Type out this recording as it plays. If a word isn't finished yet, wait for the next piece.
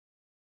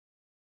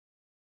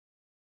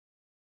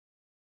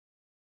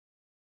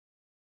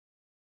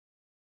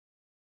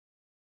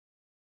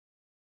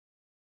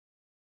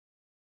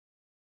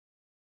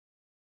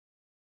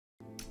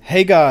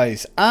Hey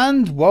guys,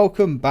 and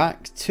welcome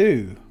back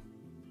to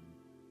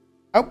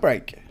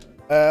Outbreak.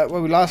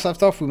 When we last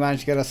left off, we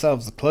managed to get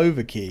ourselves the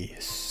clover key.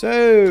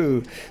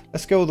 So,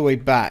 let's go all the way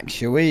back,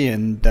 shall we?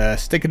 And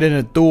stick it in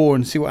a door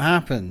and see what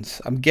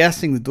happens. I'm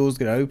guessing the door's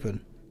going to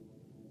open.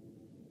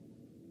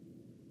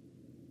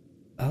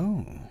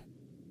 Oh.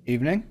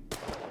 Evening.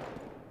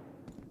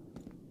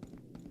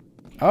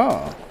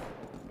 Oh.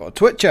 Got a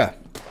Twitcher.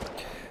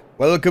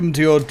 Welcome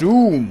to your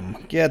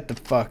doom. Get the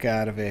fuck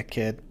out of here,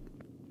 kid.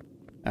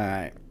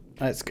 Alright,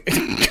 let's go.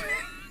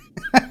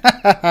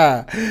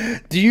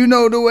 Do you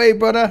know the way,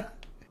 brother?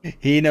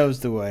 He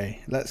knows the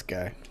way. Let's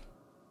go.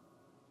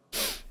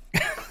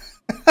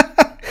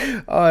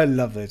 Oh, I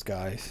love those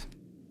guys.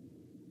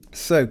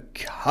 So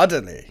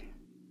cuddly.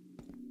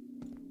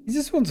 He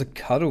just wants a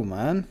cuddle,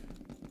 man.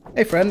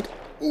 Hey, friend.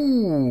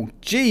 Ooh,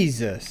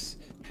 Jesus.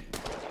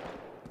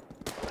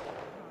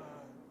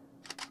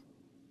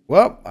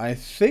 Well, I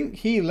think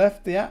he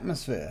left the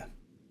atmosphere.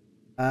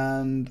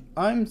 And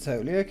I'm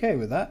totally okay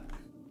with that.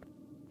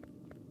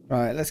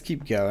 Right, let's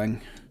keep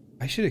going.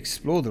 I should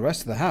explore the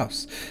rest of the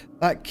house.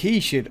 That key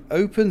should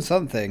open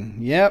something.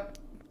 Yep.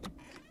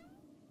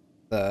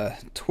 The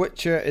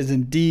Twitcher is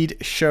indeed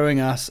showing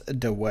us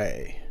the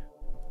way.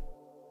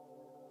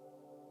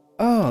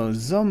 Oh,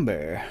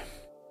 zombie.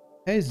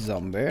 Hey,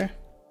 zombie.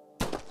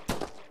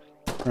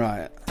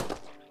 Right.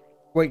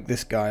 Wake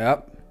this guy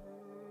up.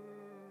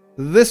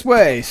 This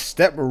way.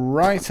 Step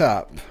right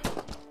up.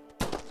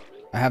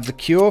 I have the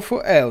cure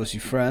for ails, you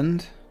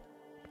friend.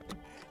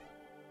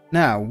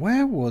 Now,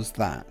 where was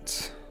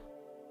that?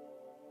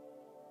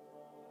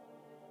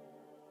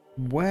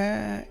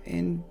 Where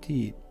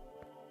indeed?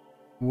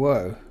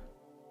 Whoa.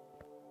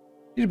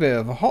 He's a bit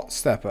of a hot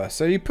stepper.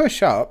 So you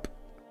push up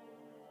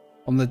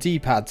on the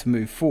D-pad to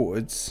move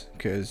forwards,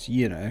 because,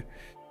 you know,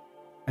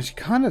 and she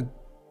kind of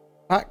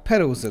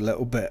backpedals a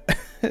little bit.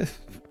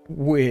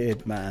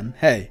 Weird, man.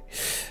 Hey,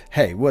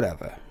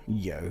 whatever.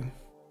 Yo.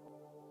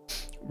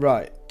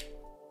 Right.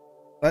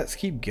 Let's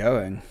keep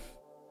going.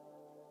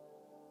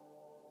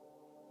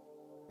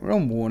 We're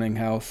on warning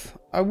health.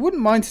 I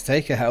wouldn't mind to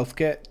take a health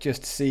kit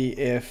just to see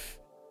if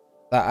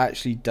that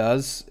actually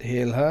does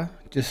heal her.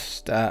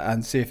 Just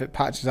and see if it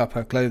patches up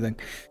her clothing.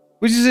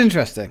 Which is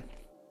interesting.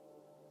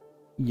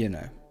 You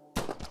know.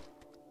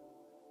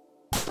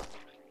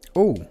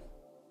 Oh.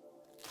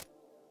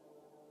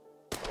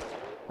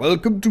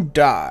 Welcome to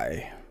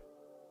die.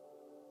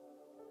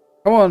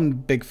 Come on,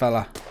 big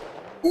fella.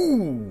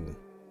 Ooh.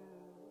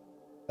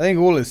 I think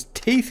all his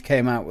teeth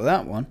came out with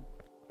that one.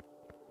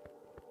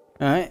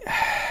 Alright,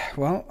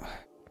 well,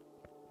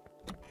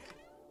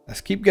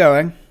 let's keep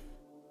going.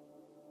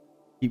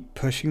 Keep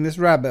pushing this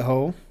rabbit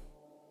hole.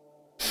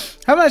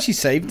 Haven't actually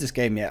saved this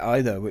game yet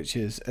either, which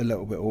is a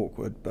little bit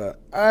awkward, but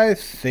I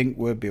think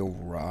we'll be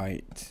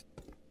alright.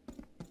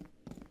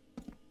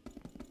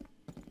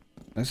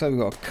 Looks like we've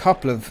got a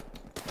couple of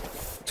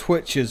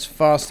Twitchers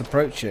fast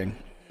approaching.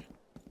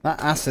 That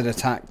acid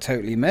attack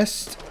totally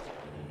missed,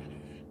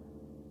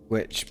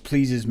 which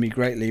pleases me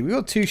greatly. We've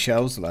got 2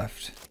 shells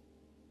left.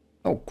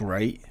 Oh,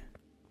 great.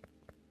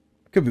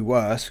 Could be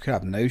worse. We could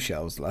have no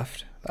shells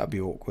left. That'd be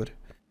awkward.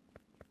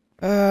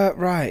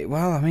 Right.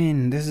 Well, I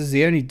mean, this is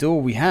the only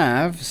door we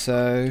have,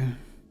 so...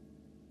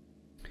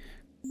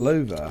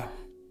 Clover.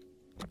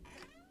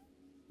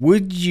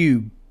 Would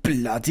you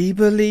bloody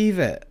believe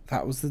it?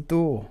 That was the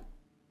door.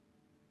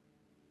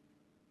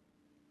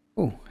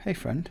 Oh, hey,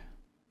 friend.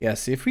 Yeah,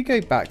 see, if we go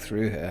back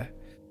through here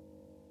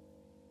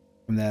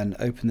and then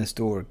open this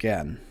door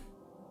again,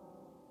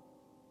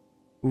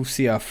 we'll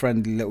see our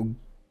friendly little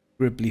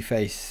gribbly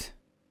face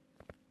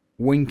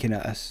winking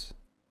at us.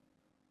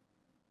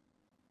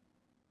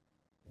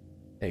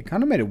 It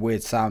kind of made a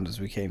weird sound as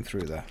we came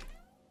through there.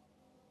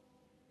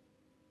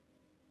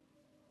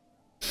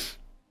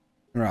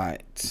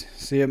 Right.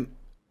 See him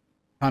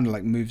kind of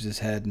like moves his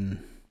head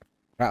and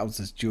rattles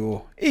his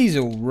jaw. He's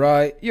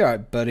alright. You're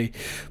alright, buddy.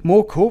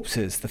 More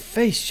corpses. The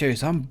face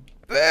shows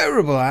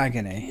unbearable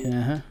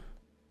agony.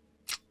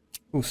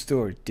 Cool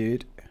story,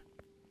 dude.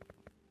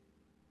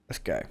 Let's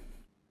go.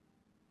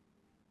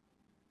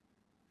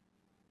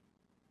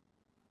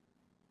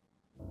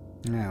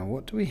 Now,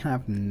 what do we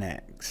have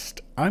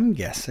next? I'm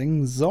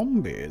guessing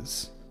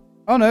zombies.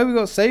 Oh no, we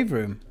got a save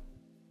room.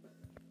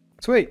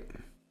 Sweet.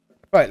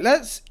 Right,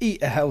 let's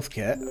eat a health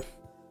kit.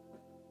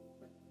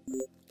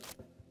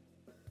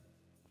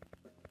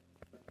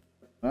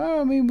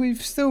 I mean,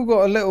 we've still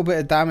got a little bit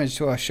of damage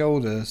to our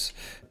shoulders.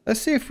 Let's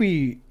see if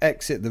we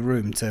exit the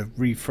room to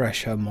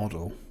refresh her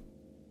model.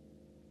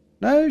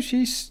 No,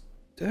 she's...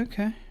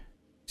 okay.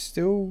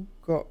 Still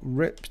got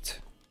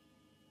ripped.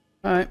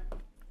 Alright.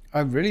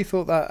 I really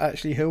thought that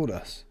actually healed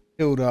us.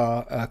 Healed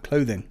our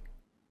clothing.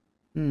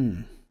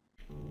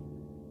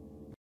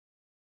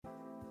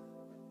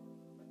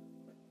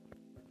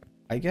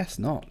 I guess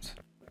not.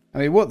 I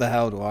mean, what the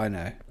hell do I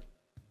know?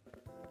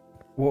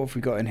 What have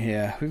we got in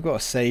here? We've got a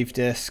save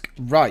disc.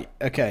 Right,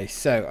 okay,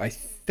 so I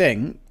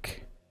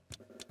think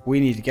we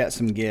need to get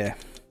some gear.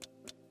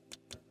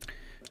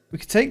 We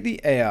could take the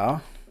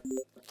AR.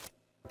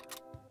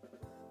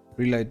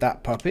 Reload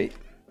that puppy.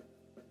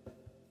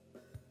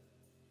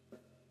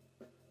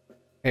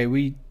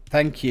 Okay,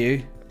 thank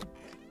you.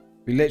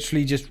 We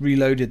literally just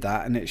reloaded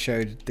that and it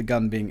showed the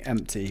gun being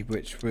empty,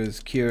 which was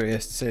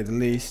curious to say the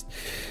least.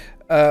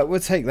 We'll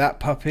take that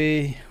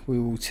puppy. We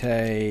will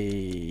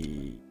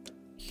take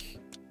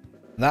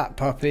that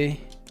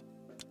puppy.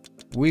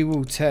 We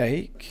will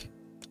take...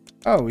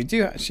 Oh, we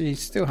do actually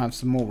still have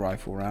some more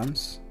rifle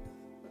rounds.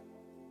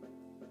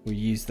 We'll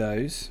use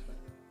those.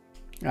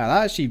 Ah,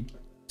 that actually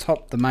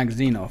topped the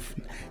magazine off.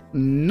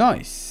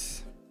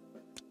 Nice.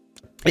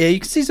 Yeah, you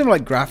can see some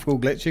like graphical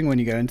glitching when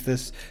you go into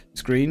this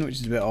screen, which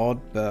is a bit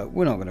odd, but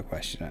we're not going to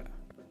question it.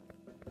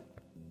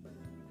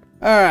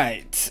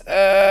 Alright.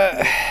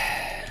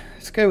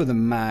 Let's go with a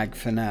mag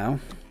for now.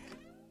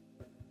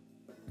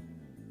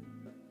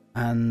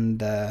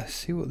 And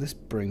see what this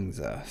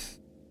brings us.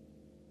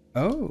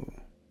 Oh.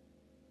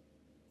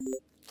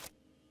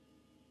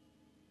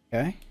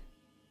 Okay.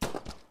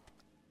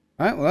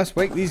 Alright, well let's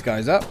wake these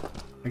guys up.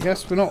 I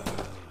guess we're not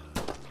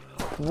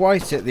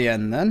quite at the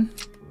end then.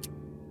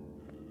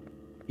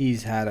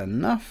 He's had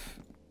enough.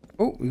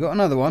 Oh, we got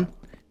another one.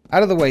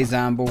 Out of the way,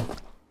 Zamble.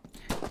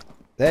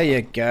 There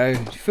you go.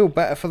 Do you feel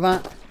better for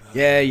that?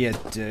 Yeah, you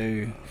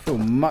do. Feel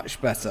much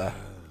better.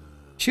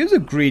 She was a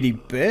greedy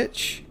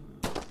bitch.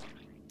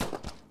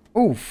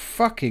 Oh,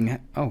 fucking...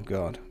 Oh,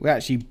 God. We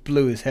actually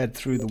blew his head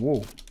through the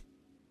wall.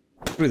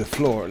 Through the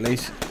floor, at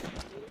least.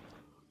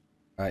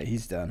 Right,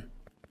 he's done.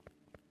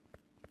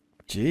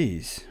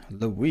 Jeez.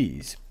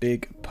 Louise.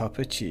 Big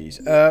pupper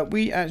cheese.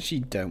 We actually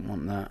don't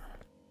want that.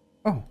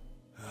 Oh.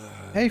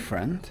 Hey,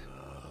 friend.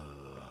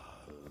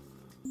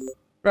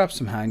 Grab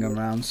some handgun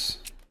rounds.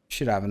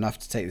 Should have enough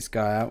to take this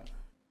guy out.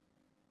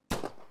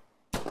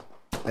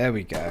 There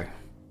we go.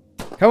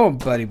 Come on,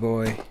 buddy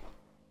boy.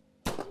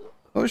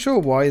 Not sure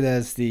why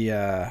there's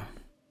the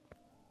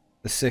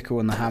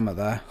sickle and the hammer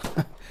there.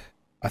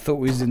 I thought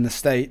we was in the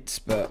States,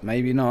 but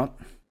maybe not.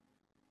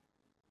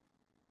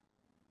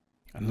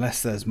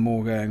 Unless there's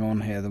more going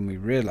on here than we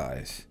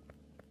realise.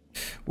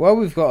 Well,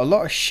 we've got a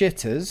lot of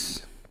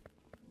shitters.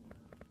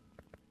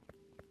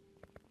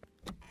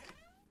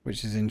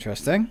 Which is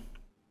interesting.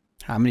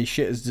 How many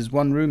shitters does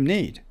one room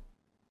need?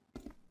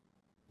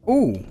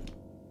 Ooh.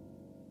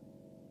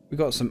 We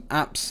got some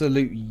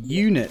absolute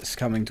units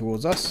coming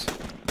towards us.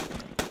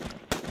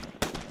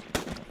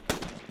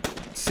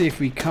 Let's see if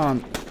we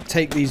can't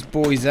take these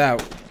boys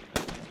out.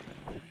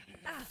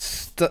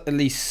 At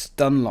least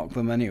stun lock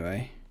them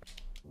anyway.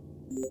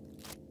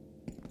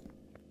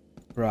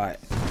 Right.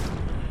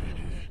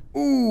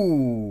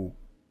 Ooh.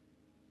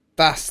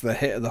 That's the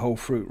hit of the whole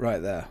fruit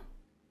right there.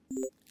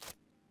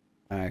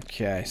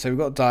 Okay, so we've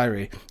got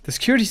diary. The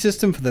security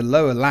system for the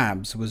lower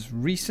labs was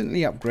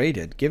recently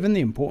upgraded. Given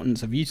the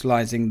importance of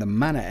utilizing the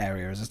manor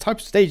area as a type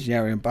of staging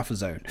area and buffer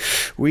zone,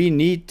 we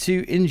need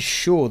to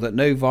ensure that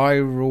no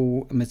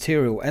viral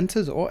material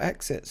enters or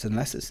exits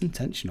unless it's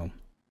intentional.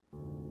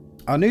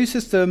 Our new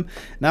system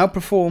now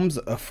performs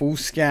a full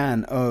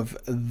scan of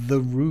the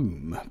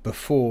room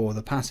before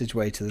the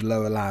passageway to the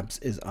lower labs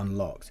is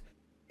unlocked.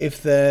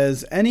 If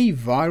there's any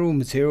viral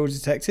material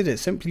detected, it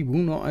simply will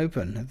not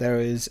open. There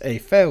is a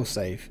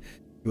failsafe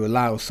to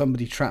allow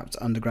somebody trapped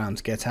underground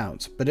to get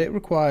out, but it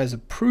requires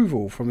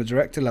approval from a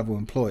director level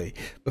employee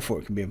before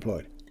it can be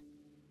employed.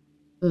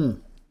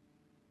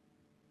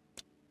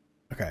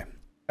 Okay.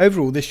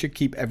 Overall, this should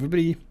keep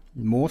everybody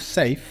more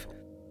safe.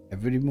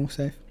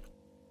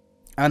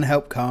 And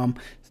help calm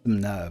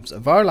some nerves. A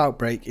viral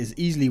outbreak is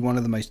easily one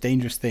of the most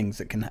dangerous things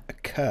that can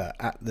occur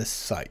at this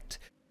site.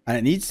 And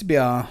it needs to be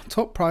our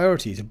top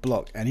priority to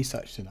block any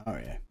such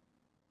scenario.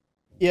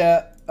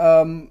 Yeah,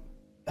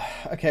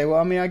 okay, well,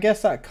 I mean, I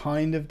guess that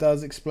kind of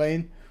does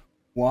explain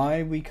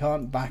why we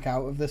can't back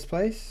out of this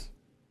place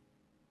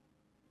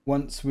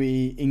once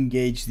we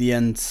engage the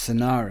end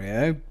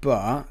scenario,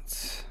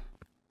 but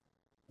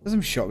there's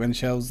some shotgun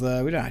shells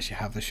there. We don't actually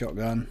have the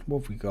shotgun.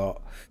 What have we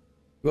got?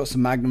 We've got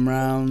some magnum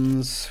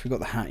rounds. We've got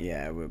the hat.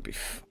 Yeah, we'll be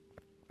fine.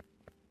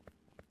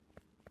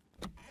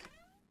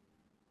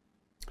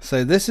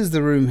 So this is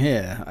the room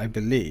here, I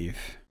believe.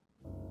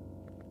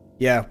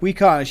 Yeah, we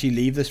can't actually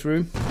leave this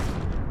room.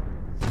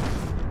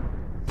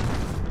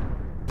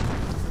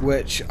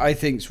 Which I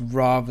think's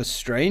rather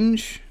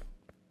strange.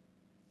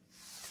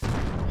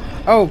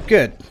 Oh,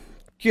 good.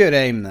 Good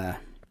aim there.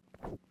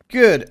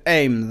 Good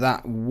aim,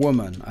 that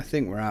woman. I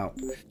think we're out.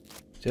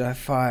 Did I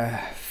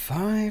fire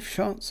 5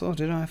 shots or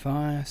did I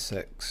fire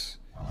 6?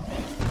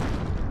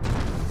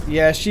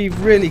 Yeah, she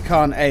really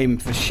can't aim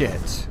for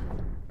shit.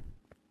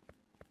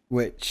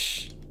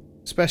 Which,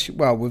 especially,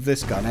 well, with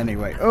this gun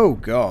anyway. Oh,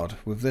 God,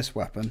 with this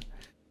weapon.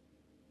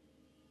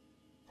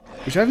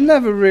 Which I've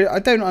never really, I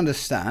don't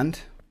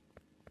understand.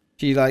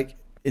 She, like,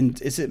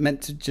 is it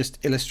meant to just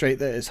illustrate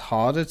that it's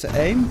harder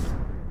to aim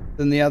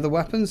than the other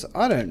weapons?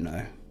 I don't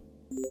know.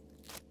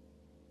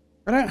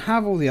 I don't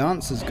have all the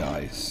answers,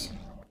 guys.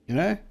 You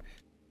know?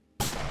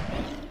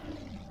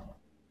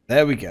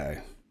 There we go.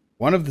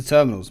 One of the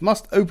terminals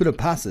must open a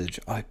passage.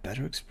 I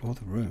better explore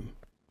the room.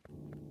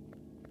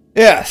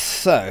 Yes,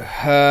 so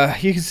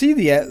you can see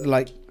the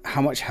like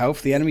how much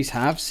health the enemies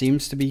have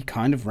seems to be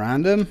kind of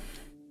random.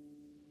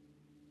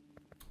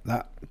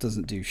 That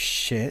doesn't do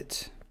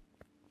shit.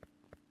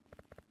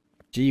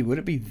 Gee, would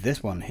it be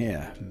this one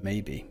here?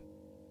 Maybe.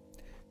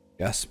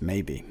 Yes,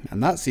 maybe.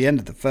 And that's the end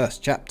of the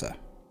first chapter.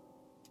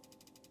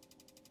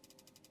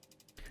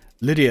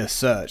 Lydia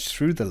searched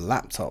through the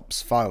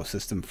laptop's file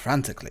system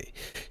frantically.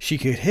 She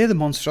could hear the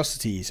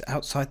monstrosities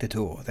outside the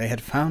door. They had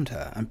found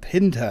her and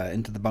pinned her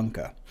into the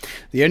bunker.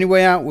 The only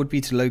way out would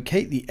be to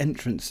locate the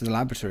entrance to the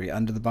laboratory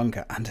under the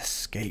bunker and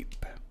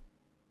escape.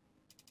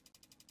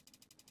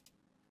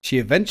 She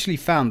eventually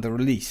found the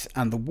release,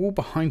 and the wall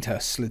behind her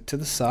slid to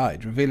the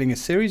side, revealing a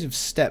series of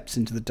steps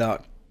into a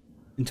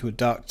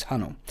dark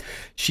tunnel.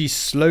 She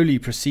slowly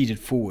proceeded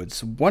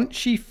forwards. Once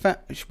she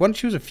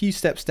was a few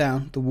steps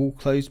down, the wall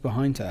closed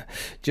behind her.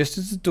 Just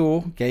as the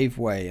door gave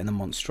way and the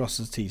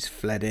monstrosities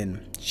fled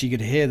in, she could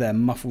hear their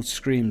muffled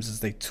screams as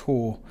they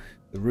tore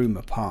the room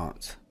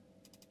apart.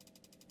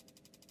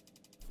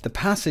 The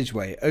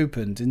passageway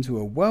opened into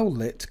a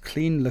well-lit,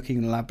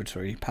 clean-looking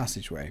laboratory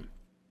passageway.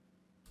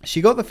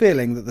 She got the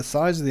feeling that the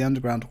size of the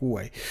underground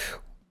hallway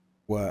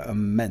were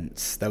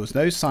immense. There was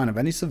no sign of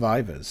any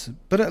survivors,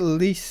 but at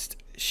least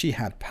she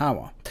had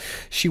power.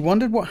 She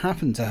wondered what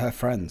happened to her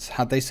friends.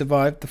 Had they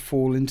survived the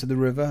fall into the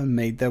river and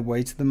made their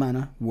way to the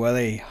manor? Were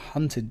they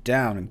hunted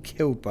down and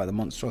killed by the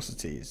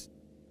monstrosities?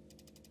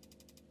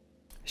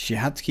 She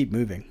had to keep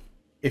moving.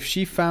 If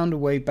she found a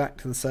way back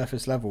to the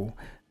surface level,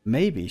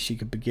 maybe she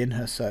could begin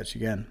her search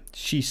again.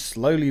 She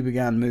slowly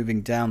began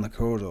moving down the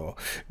corridor,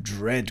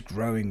 dread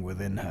growing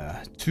within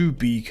her. To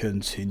be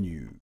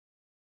continued.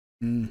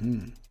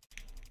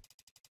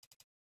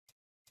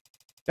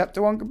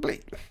 Chapter 1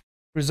 complete.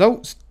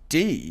 Results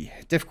D.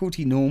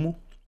 Difficulty normal.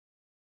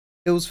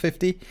 Kills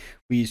 50.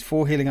 We used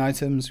 4 healing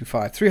items. We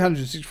fired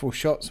 364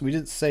 shots. And we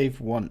didn't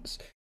save once.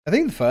 I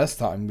think the first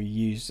time we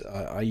used,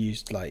 I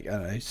used like, I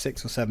don't know,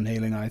 6 or 7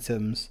 healing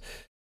items.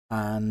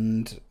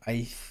 And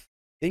I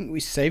think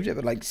we saved it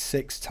but like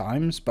 6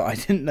 times. But I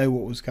didn't know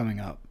what was coming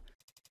up.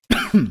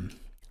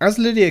 As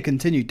Lydia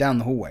continued down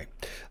the hallway,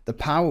 the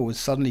power was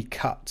suddenly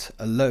cut.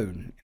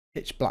 Alone, in a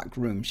pitch black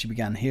room, she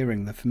began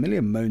hearing the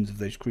familiar moans of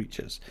those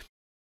creatures.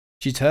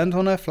 She turned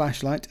on her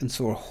flashlight and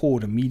saw a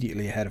horde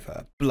immediately ahead of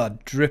her,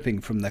 blood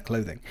dripping from their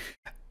clothing,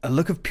 a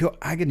look of pure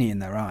agony in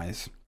their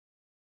eyes.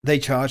 They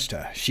charged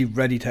her. She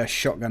readied her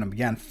shotgun and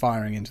began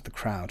firing into the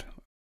crowd.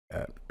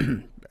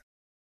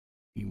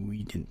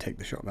 We didn't take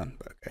the shotgun,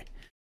 but okay.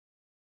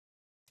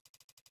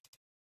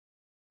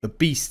 The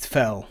beasts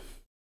fell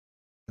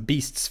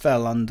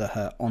under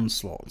her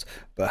onslaught,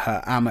 but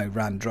her ammo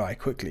ran dry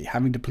quickly,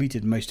 having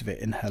depleted most of it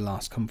in her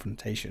last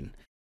confrontation.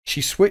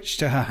 She switched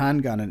to her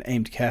handgun and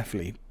aimed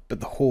carefully, but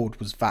the horde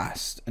was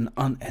vast and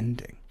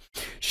unending.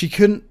 She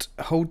couldn't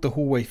hold the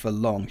hallway for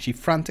long. She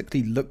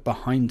frantically looked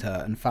behind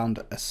her and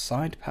found a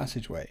side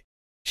passageway.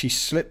 She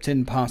slipped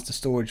in past a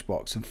storage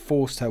box and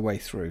forced her way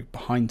through.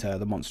 Behind her,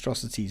 the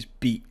monstrosities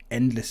beat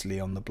endlessly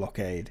on the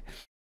blockade.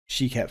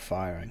 She kept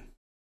firing.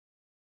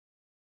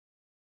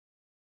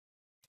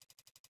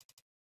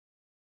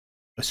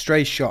 A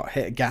stray shot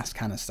hit a gas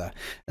canister,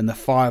 and the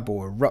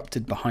fireball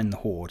erupted behind the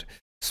horde.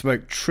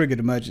 Smoke triggered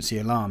emergency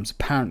alarms,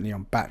 apparently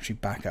on battery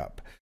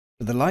backup.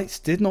 But the lights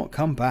did not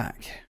come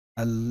back.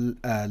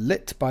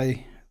 Lit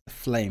by the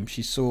flame,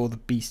 she saw the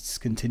beasts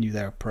continue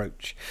their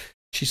approach.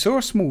 She saw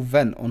a small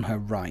vent on her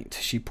right.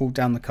 She pulled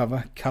down the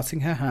cover, cutting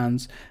her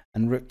hands,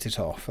 and ripped it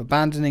off.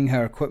 Abandoning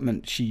her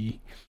equipment,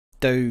 she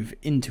dove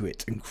into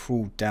it and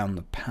crawled down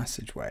the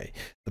passageway.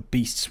 The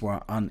beasts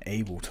were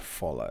unable to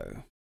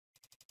follow.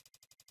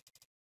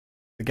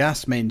 The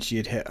gas main she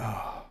had hit.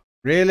 Oh,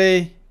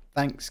 really?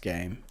 Thanks,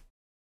 game.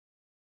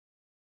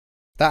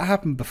 That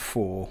happened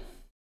before.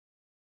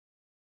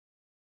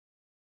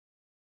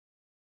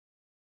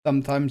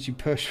 Sometimes you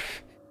push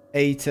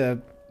A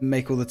to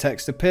make all the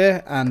text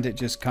appear, and it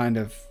just kind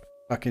of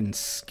fucking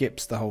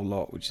skips the whole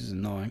lot, which is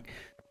annoying.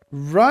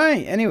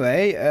 Right,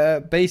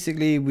 anyway,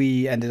 basically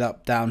we ended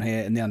up down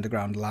here in the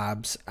underground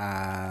labs,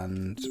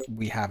 and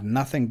we have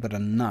nothing but a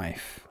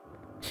knife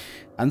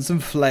and some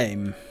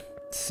flame.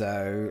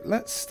 So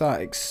let's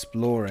start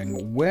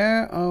exploring.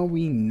 Where are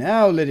we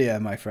now, Lydia,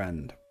 my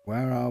friend?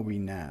 Where are we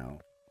now?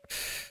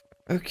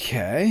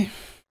 Okay.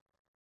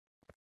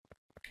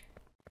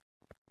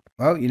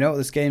 Well, you know what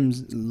this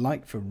game's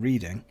like for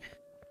reading.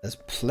 There's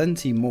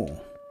plenty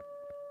more.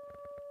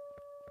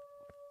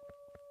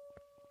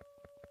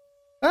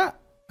 That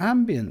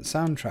ambient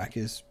soundtrack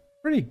is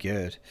pretty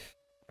good,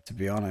 to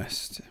be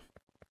honest.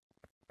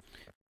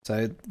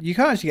 So you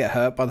can't actually get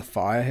hurt by the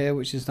fire here,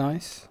 which is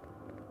nice.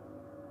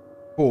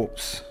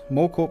 Corpse.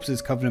 More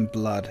corpses covered in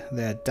blood.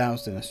 They are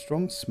doused in a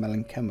strong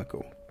smelling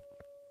chemical.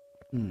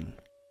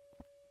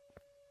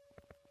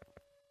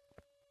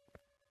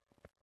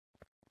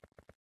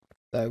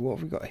 So what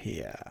have we got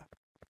here?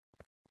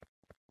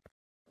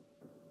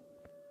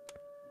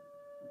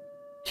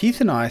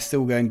 Keith and I are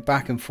still going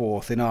back and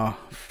forth in our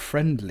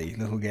friendly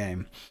little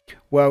game.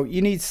 Well,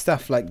 you need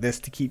stuff like this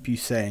to keep you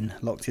sane,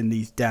 locked in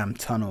these damn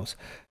tunnels.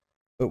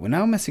 But we're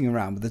now messing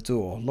around with the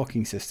door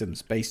locking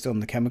systems based on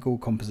the chemical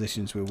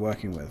compositions we're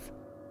working with.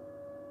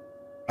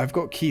 I've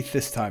got Keith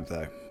this time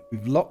though.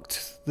 We've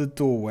locked the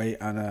doorway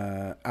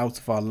and out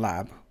of our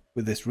lab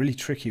with this really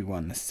tricky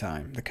one this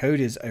time. The code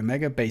is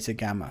Omega Beta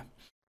Gamma.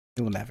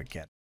 He'll never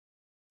get it.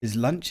 His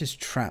lunch is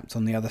trapped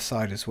on the other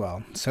side as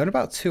well. So in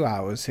about 2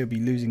 hours, he'll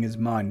be losing his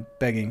mind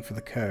begging for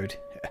the code.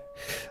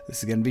 This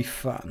is going to be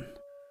fun.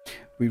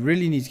 We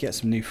really need to get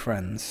some new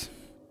friends.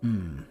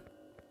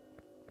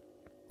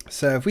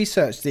 So if we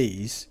search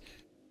these.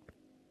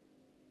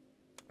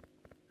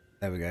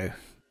 There we go.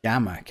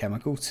 Gamma,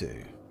 chemical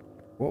 2.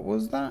 What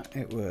was that?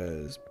 It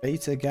was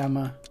beta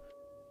gamma.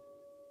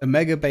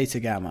 Omega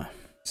beta gamma.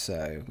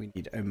 So we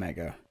need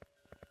omega.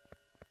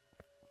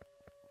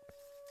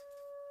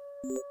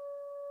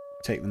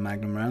 Take the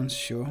magnum rounds,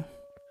 sure.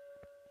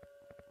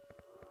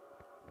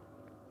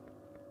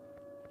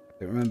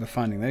 Don't remember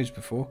finding those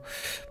before.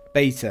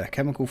 Beta,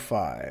 chemical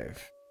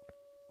 5.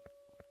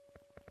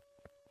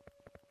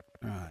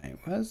 Right,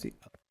 where's the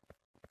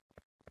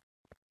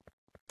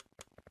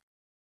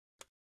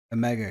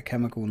omega,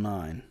 chemical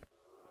 9.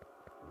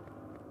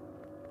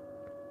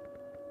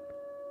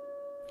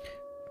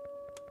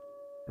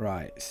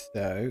 Right,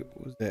 so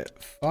was it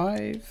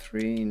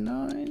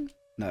 539?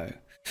 No. I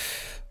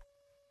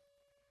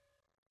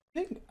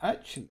think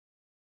actually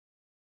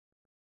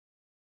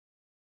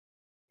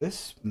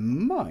this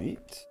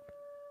might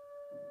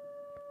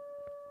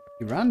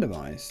be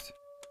randomized.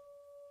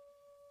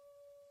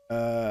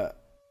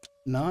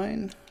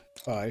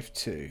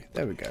 952.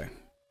 There we go.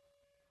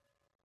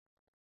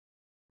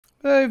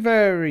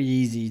 Very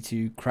easy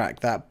to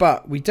crack that,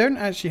 but we don't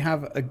actually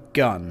have a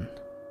gun.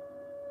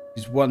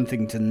 Is one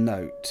thing to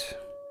note.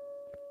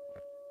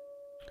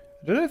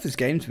 I don't know if this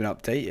game's been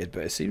updated,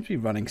 but it seems to be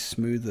running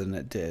smoother than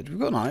it did. We've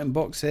got an item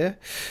box here.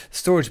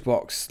 Storage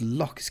box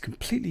lock is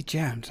completely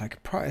jammed. I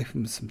could pry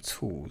open with some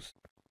tools.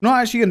 I'm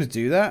not actually going to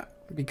do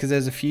that because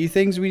there's a few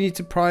things we need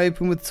to pry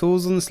open with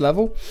tools on this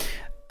level.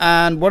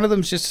 And one of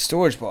them is just a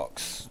storage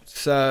box.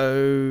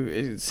 So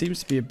it seems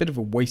to be a bit of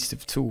a waste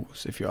of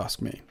tools, if you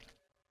ask me.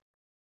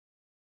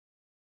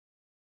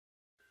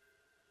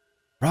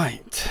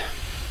 Right.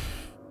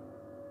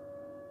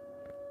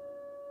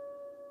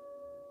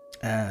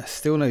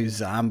 Still no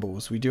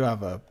Zambles. We do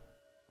have a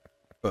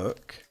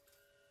book.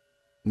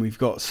 We've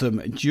got some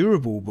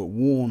durable but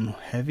worn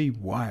heavy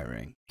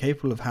wiring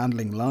capable of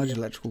handling large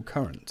electrical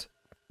current.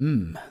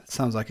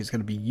 Sounds like it's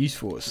going to be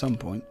useful at some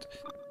point.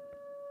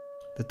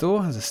 The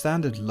door has a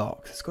standard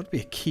lock. There's got to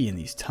be a key in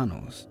these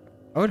tunnels.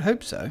 I would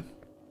hope so.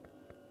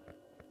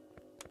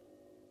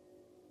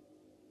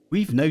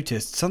 We've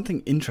noticed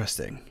something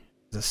interesting.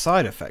 As a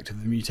side effect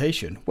of the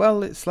mutation.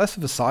 Well, it's less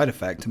of a side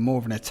effect and more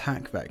of an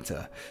attack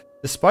vector.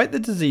 Despite the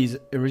disease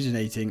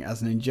originating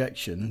as an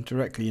injection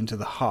directly into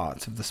the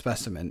heart of the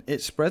specimen,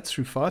 it spreads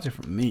through far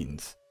different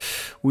means.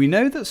 We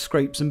know that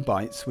scrapes and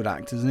bites would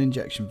act as an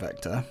injection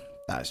vector.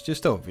 That's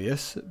just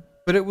obvious.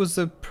 But it was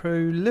the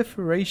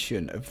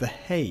proliferation of the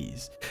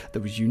haze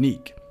that was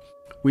unique.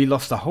 We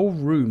lost a whole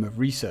room of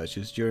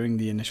researchers during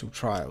the initial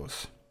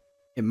trials.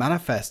 It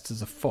manifests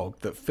as a fog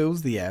that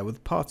fills the air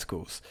with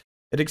particles.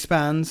 It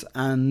expands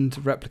and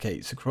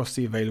replicates across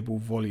the available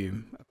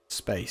volume of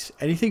space.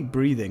 Anything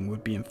breathing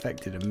would be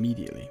infected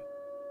immediately.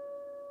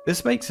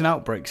 This makes an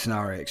outbreak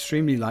scenario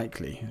extremely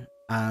likely,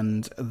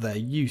 and their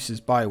use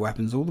as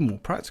bioweapons all the more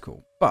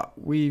practical. But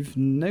we've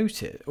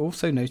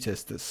also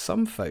noticed that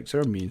some folks are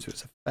immune to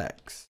its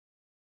effects.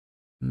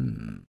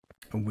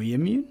 Are we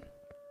immune?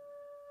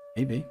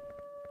 Maybe.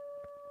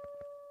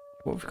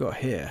 What have we got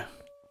here?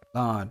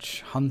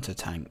 Large hunter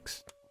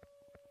tanks.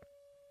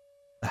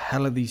 The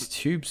hell are these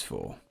tubes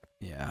for?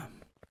 Yeah.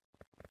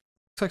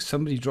 Looks like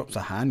somebody drops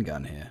a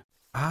handgun here.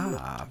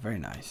 Ah, very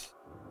nice.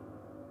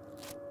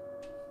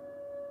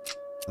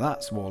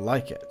 That's more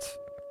like it.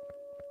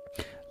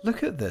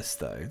 Look at this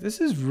though. This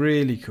is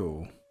really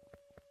cool.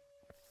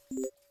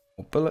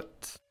 More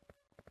bullets.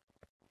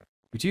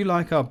 We do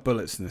like our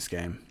bullets in this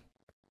game.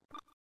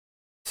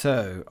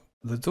 So,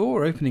 the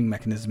door opening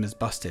mechanism is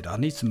busted. I'll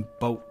need some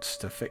bolts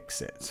to fix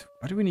it.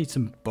 Why do we need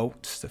some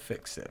bolts to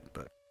fix it?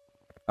 But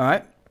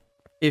alright.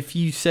 If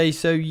you say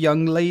so,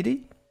 young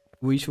lady,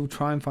 we shall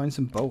try and find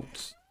some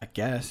bolts, I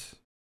guess.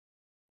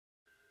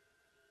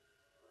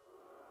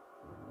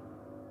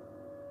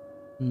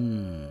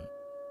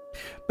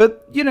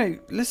 But, you know,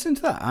 listen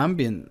to that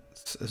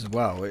ambience as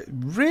well. It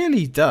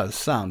really does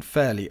sound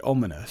fairly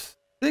ominous.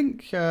 I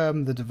think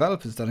the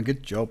developer's done a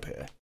good job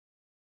here.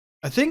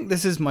 I think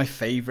this is my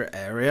favourite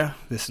area,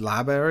 this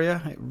lab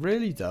area. It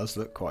really does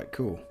look quite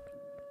cool.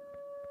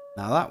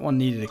 Now that one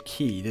needed a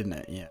key, didn't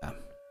it? Yeah.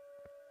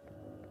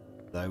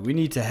 So we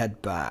need to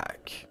head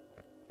back.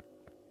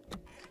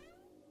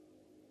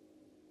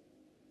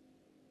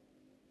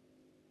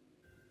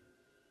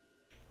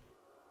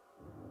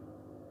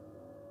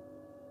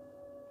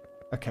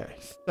 Okay,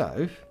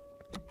 so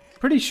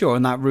pretty sure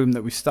in that room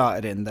that we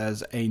started in,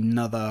 there's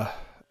another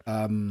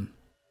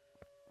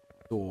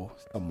door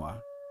somewhere.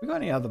 We got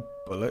any other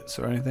bullets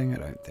or anything? I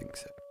don't think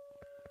so.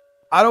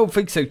 I don't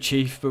think so,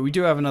 Chief, but we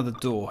do have another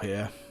door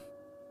here.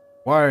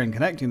 Wiring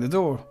connecting the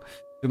door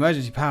to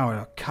emergency power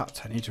are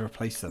cut. I need to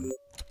replace them.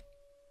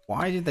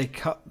 Why did they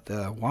cut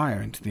the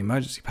wiring to the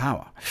emergency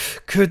power?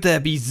 Could there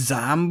be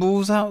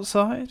Zambles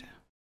outside?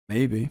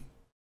 Maybe.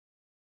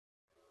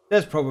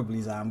 There's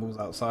probably Zambles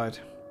outside.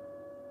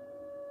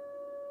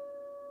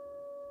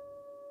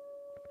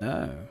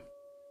 No.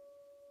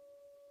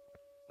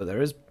 But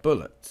there is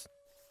bullets.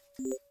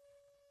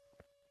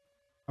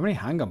 How many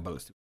handgun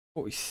bullets do we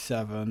have?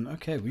 47.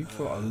 Okay, we've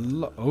got a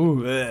lot.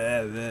 Oh,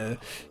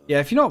 yeah,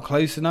 if you're not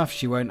close enough,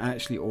 she won't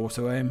actually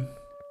auto-aim.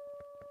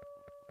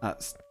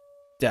 That's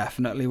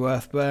definitely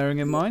worth bearing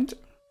in mind.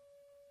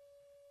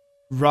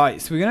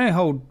 Right, so we're going to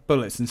hold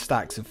bullets in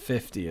stacks of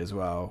 50 as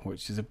well,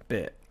 which is a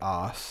bit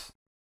arse.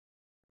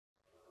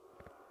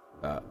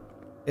 But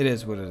it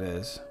is what it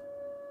is.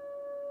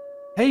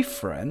 Hey,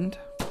 friend.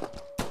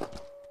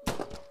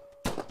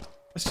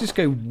 Let's just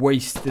go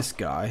waste this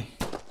guy.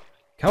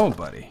 Come on,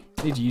 buddy.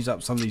 Need to use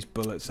up some of these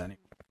bullets anyway.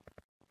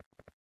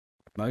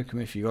 Smoke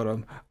them if you got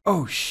them.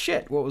 Oh,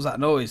 shit. What was that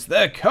noise?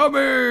 They're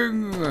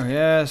coming!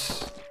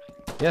 Yes.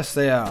 Yes,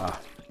 they are.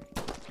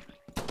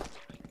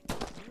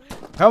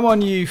 Come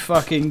on, you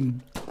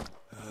fucking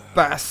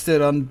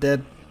bastard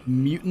undead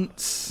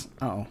mutants.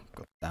 Oh,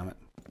 god damn it.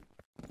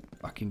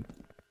 Fucking...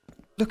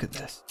 Look at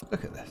this.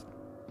 Look at this.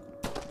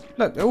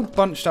 Look, they're all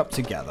bunched up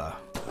together.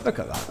 Look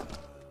at that.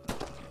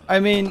 I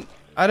mean,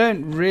 I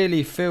don't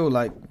really feel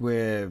like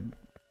we're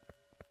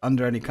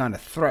under any kind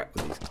of threat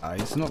with these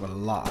guys. I'm not gonna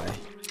lie.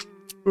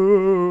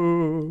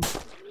 Ooh.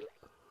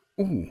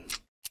 Ooh.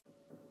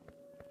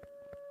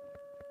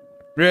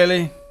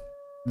 Really?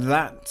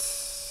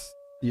 That's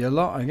your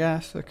lot, I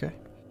guess. Okay.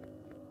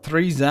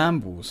 3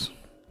 Zambles.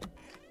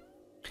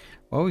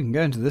 Well, we can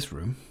go into this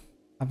room.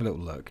 Have a little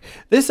look.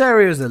 This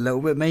area is a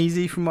little bit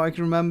mazy from what I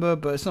can remember,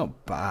 but it's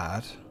not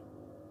bad.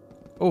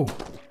 Oh.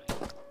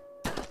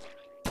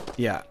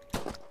 Yeah.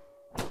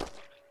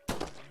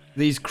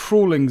 These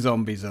crawling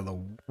zombies are the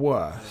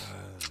worst.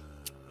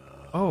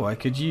 Oh, I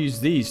could use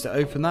these to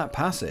open that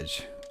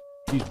passage.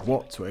 Use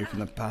what to open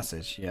the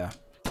passage? Yeah.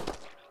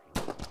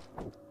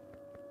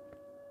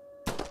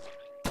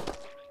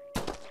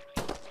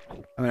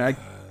 I mean, I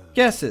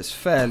guess it's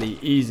fairly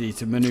easy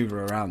to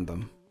maneuver around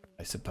them,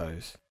 I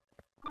suppose.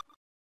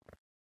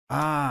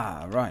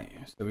 Ah, right.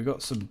 So we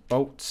got some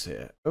bolts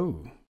here.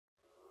 Oh.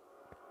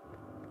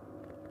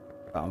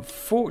 But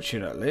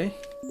unfortunately...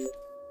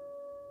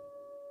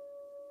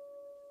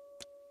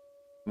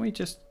 Can we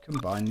just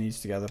combine these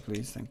together,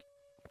 please? Thank you.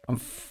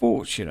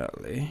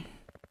 Unfortunately...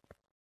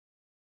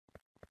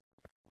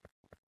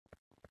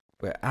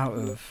 We're out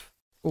of...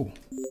 Oh.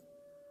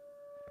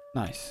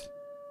 Nice.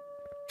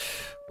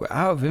 We're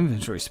out of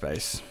inventory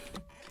space.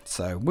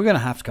 So we're going to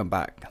have to come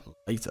back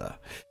later.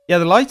 Yeah,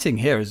 the lighting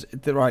here is...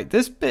 Right,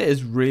 this bit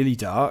is really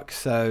dark.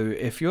 So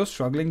if you're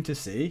struggling to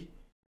see,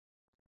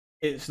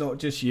 it's not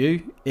just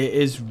you. It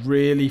is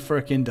really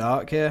freaking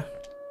dark here.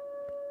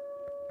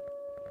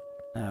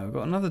 Now, we've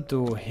got another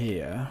door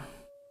here.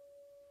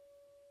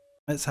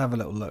 Let's have a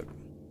little look.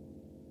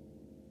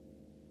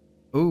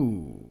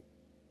 Ooh.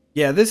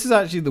 Yeah, this is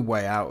actually the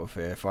way out of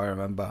here, if I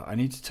remember. I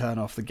need to turn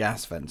off the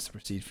gas vents to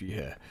proceed through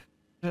here.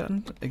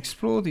 And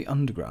explore the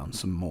underground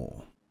some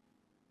more.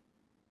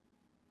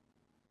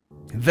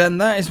 Then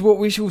that is what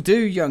we shall do,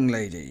 young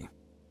lady.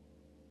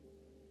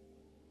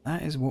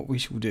 That is what we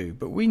shall do.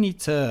 But we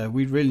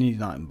really need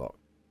an item box.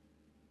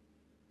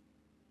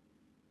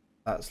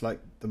 That's like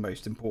the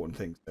most important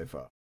thing so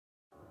far.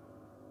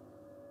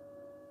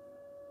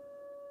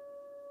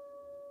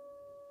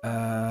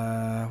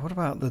 What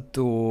about the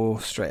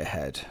door straight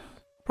ahead?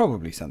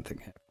 Probably something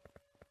here.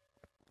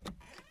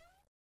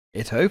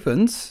 It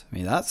opens. I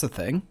mean, that's a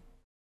thing.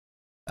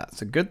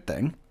 That's a good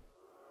thing.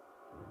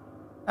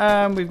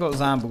 And we've got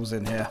Zambles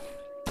in here.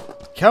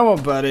 Come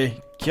on, buddy.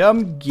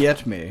 Come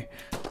get me.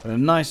 Got a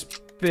nice,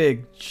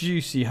 big,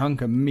 juicy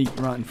hunk of meat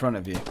right in front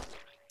of you.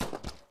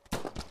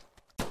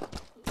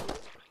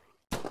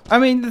 I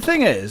mean, the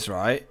thing is,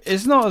 right,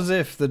 it's not as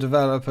if the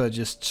developer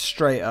just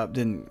straight up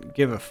didn't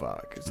give a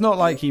fuck. It's not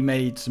like he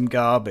made some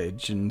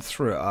garbage and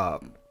threw it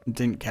up and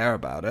didn't care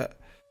about it.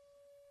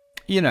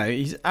 You know,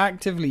 he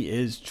actively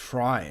is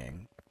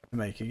trying to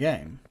make a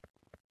game.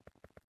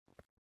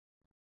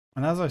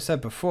 And as I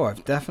said before,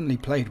 I've definitely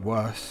played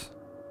worse.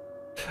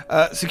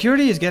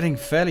 Security is getting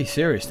fairly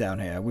serious down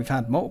here. We've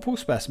had multiple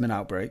specimen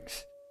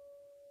outbreaks,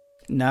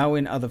 now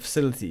in other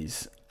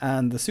facilities,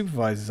 and the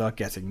supervisors are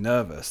getting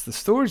nervous. The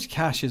storage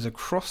caches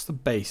across the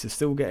base are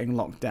still getting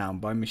locked down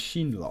by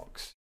machine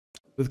locks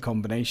with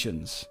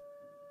combinations.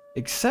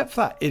 Except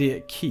for that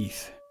idiot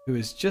Keith, who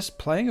is just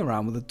playing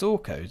around with the door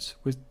codes.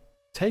 We're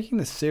taking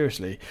this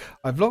seriously.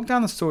 I've locked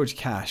down the storage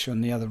cache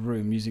on the other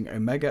room using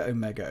Omega,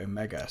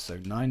 so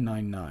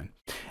 999.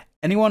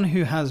 Anyone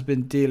who has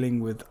been dealing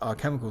with our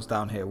chemicals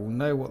down here will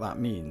know what that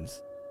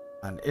means.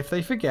 And if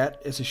they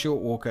forget, it's a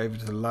short walk over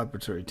to the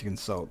laboratory to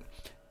consult.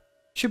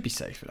 Should be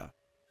safe enough.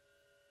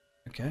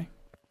 Okay.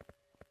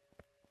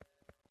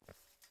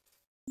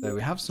 So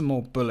we have some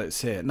more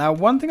bullets here. Now,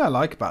 one thing I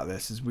like about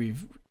this is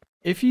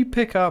if you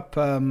pick up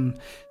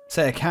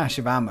say, a cache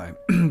of ammo,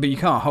 but you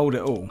can't hold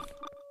it all.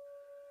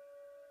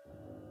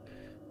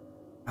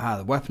 Ah,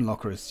 the weapon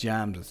locker is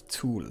jammed with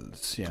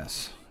tools.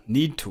 Yes.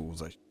 Need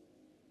tools.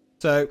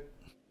 So...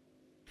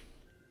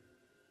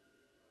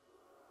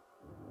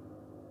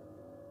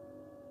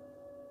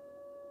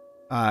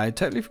 I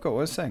totally forgot what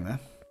I was saying there.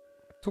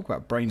 Talk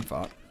about brain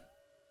fart.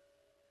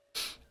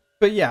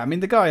 But yeah, I mean,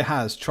 the guy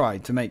has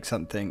tried to make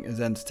something as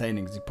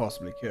entertaining as he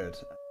possibly could.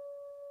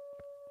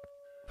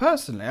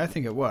 Personally, I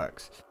think it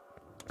works.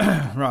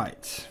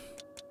 Right.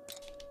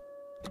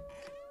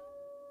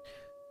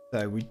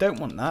 So we don't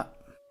want that.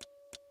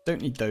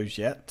 Don't need those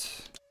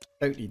yet.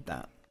 Don't need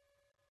that.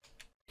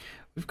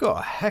 We've got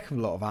a heck of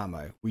a lot of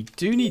ammo. We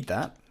do need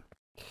that.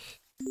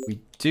 We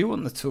do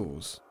want the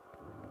tools.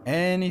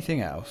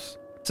 Anything else?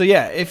 So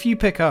yeah, if you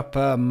pick up,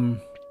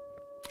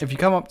 if you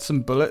come up to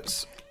some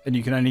bullets and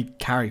you can only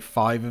carry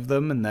 5 of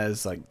them and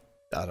there's like,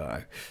 I don't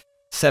know,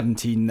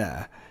 17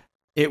 there,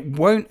 it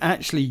won't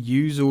actually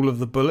use all of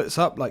the bullets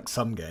up like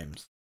some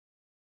games.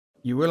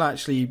 You will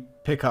actually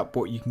pick up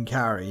what you can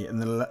carry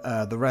and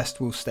the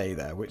rest will stay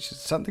there, which is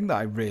something that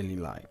I really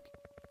like.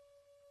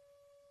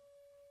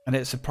 And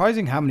it's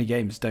surprising how many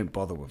games don't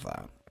bother with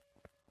that.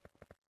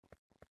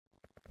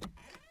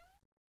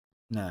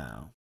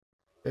 Now,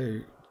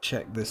 go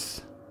check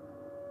this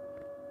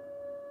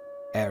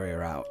area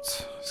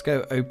out. Let's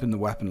go open the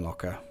weapon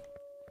locker.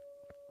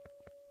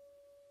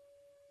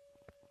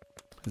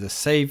 There's a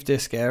save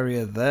disk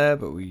area there,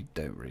 but we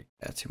don't really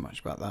care too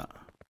much about that.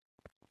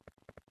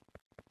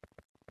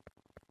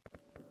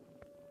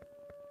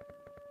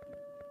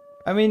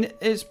 I mean,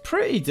 it's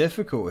pretty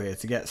difficult here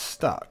to get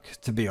stuck,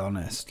 to be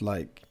honest.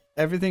 Like,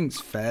 everything's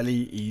fairly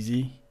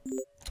easy.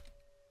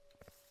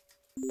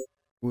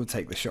 We'll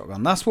take the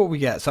shotgun. That's what we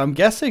get. So I'm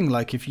guessing,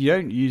 like, if you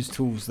don't use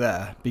tools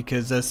there,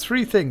 because there's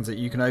 3 things that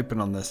you can open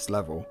on this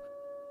level.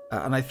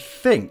 And I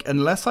think,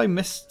 unless I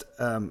missed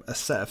a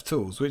set of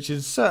tools, which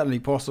is certainly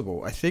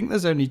possible, I think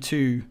there's only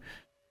 2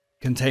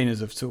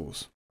 containers of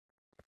tools.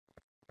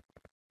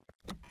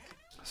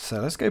 So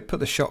let's go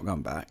put the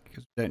shotgun back,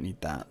 because we don't need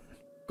that.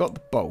 Got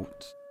the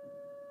bolt.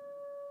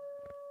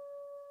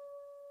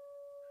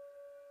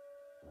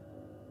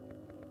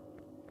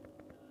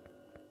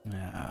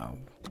 Now,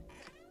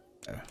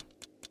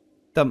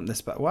 dump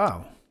this back.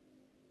 Wow.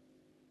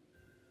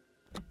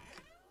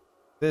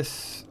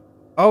 This.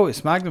 Oh,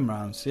 it's magnum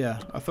rounds. Yeah,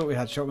 I thought we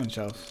had shotgun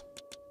shells.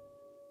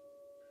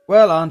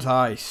 Well, aren't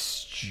I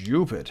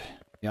stupid?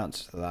 The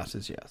answer to that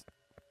is yes.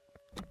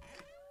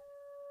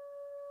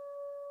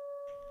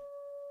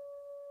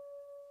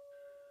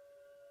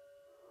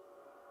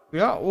 We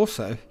are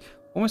also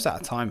almost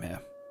out of time here.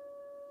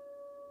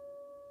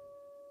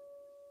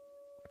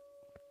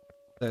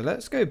 So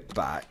let's go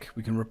back.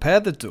 We can repair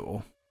the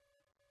door.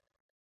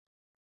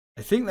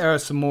 I think there are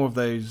some more of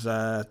those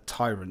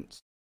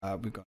tyrants.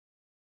 We've got.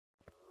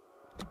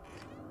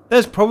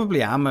 There's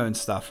probably ammo and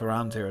stuff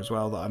around here as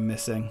well that I'm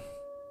missing.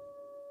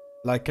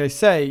 Like I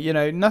say, you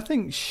know,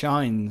 nothing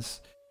shines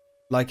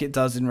like it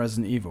does in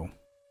Resident Evil.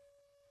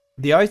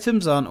 The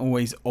items aren't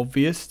always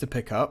obvious to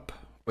pick up,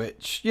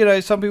 which, you know,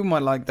 some people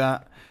might like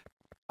that.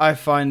 I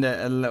find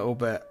it a little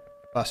bit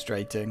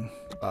frustrating,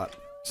 but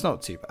it's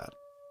not too bad.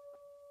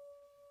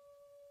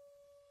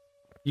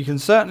 You can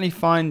certainly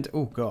find...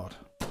 Oh, God.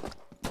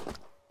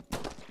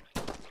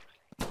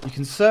 You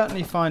can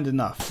certainly find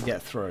enough to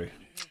get through.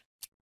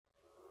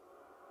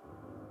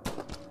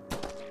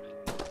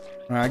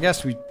 I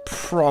guess we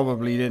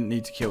probably didn't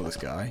need to kill this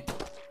guy.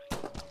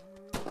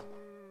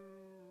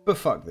 But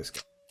fuck this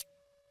guy.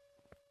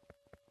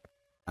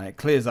 And it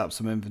clears up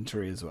some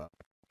inventory as well.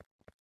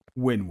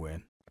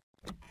 Win-win.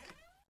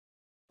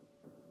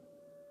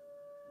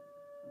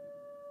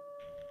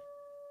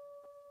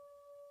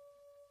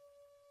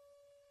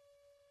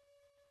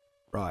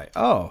 Right.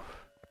 Oh.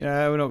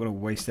 Yeah, we're not going to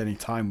waste any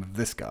time with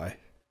this guy.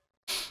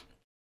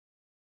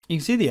 You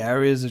can see the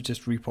areas are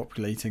just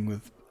repopulating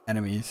with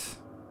enemies,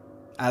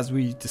 as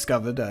we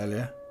discovered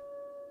earlier.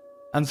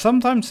 And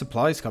sometimes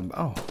supplies come...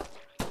 Oh.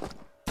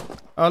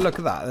 Oh, look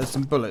at that. There's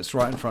some bullets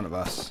right in front of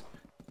us,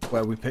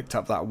 where we picked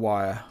up that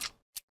wire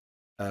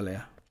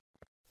earlier.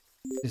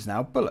 Is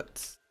now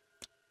bullets.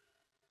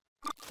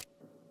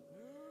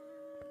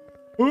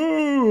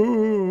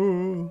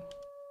 Ooh.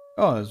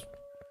 Oh, are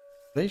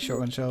they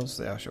shotgun shells?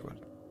 They are shotgun.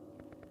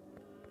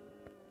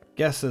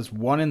 Guess there's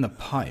one in the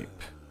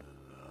pipe.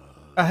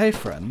 Oh, hey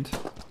friend.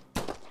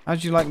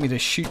 How'd you like me to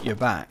shoot your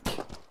back?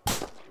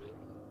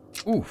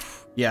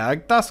 Oof. Yeah,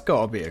 that's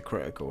gotta be a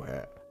critical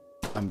hit,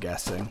 I'm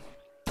guessing.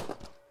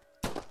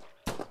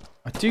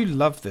 I do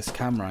love this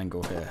camera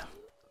angle here.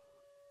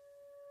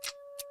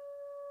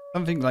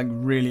 Something like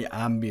really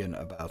ambient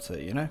about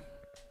it, you know?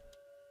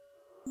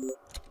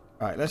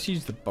 Alright, let's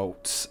use the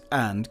bolts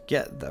and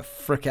get the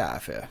frick out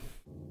of here.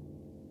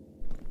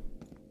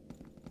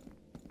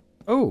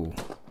 Oh,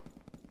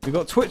 we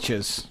got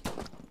twitchers.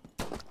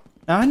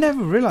 Now, I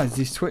never realised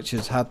these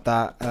twitchers had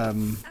that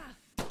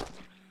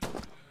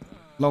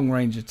long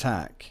range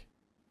attack.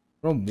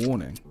 We're on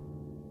warning.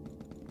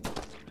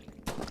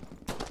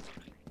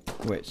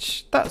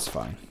 Which, that's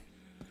fine.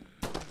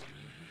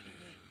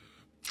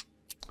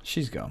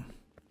 she's gone.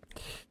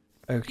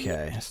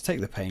 Okay, let's take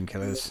the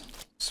painkillers.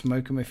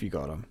 Smoke them if you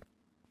got them.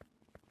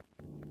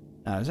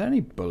 Now, is there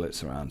any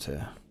bullets around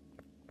here?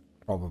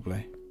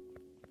 Probably.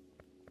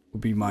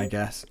 Would be my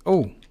guess.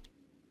 Oh!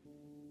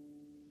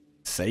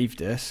 Save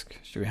disk.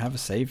 Should we have a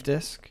save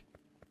disk?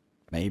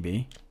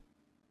 Maybe.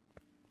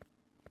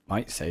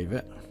 Might save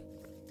it.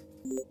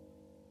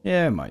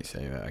 Yeah, might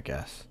save it, I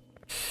guess.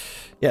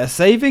 Yeah,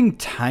 saving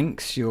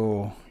tanks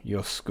your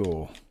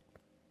score.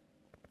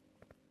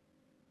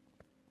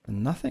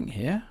 Nothing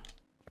here?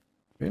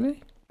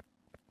 Really?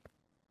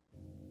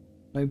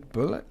 No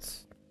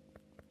bullets?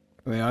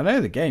 I mean, I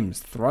know the game's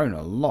thrown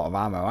a lot of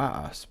ammo at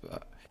us,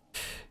 but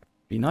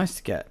it'd be nice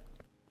to get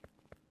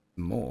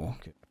more.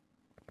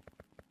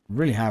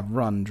 Really have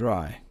run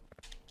dry.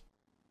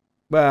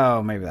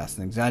 Well, maybe that's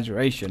an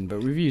exaggeration,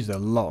 but we've used a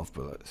lot of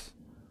bullets.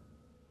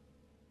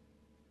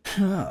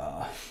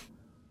 And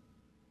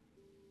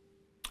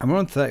we're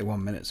on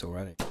 31 minutes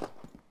already.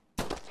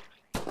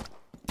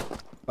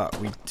 But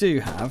we do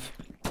have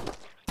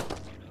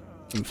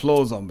some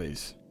floor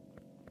zombies.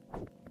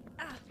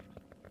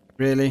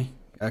 Really?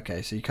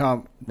 Okay, so you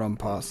can't run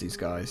past these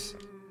guys.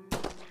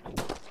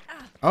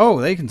 Oh,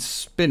 they can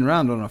spin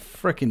round on a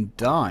frickin'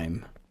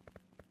 dime.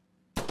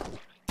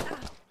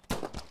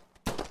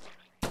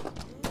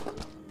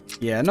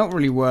 Yeah, not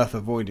really worth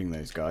avoiding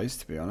those guys,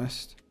 to be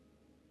honest.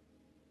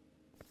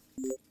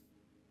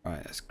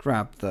 Right, let's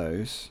grab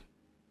those.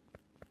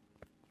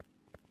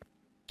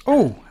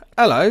 Oh,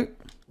 hello.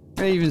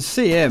 Didn't even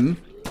see him.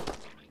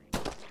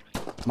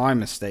 My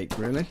mistake,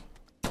 really.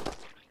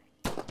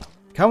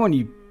 Come on,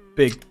 you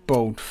big,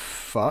 bold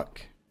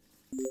fuck.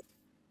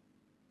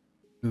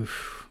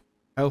 Oof.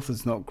 Health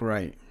is not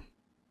great.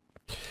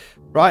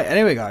 Right,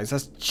 anyway, guys,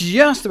 that's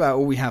just about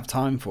all we have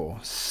time for.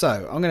 So,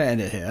 I'm going to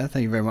end it here.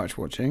 Thank you very much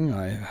for watching.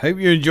 I hope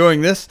you're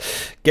enjoying this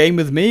game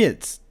with me.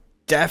 It's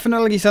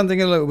definitely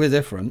something a little bit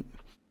different.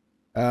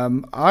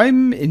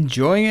 I'm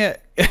enjoying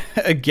it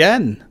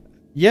again.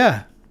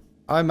 Yeah,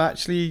 I'm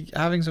actually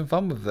having some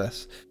fun with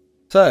this.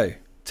 So,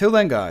 till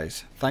then,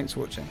 guys, thanks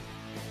for watching.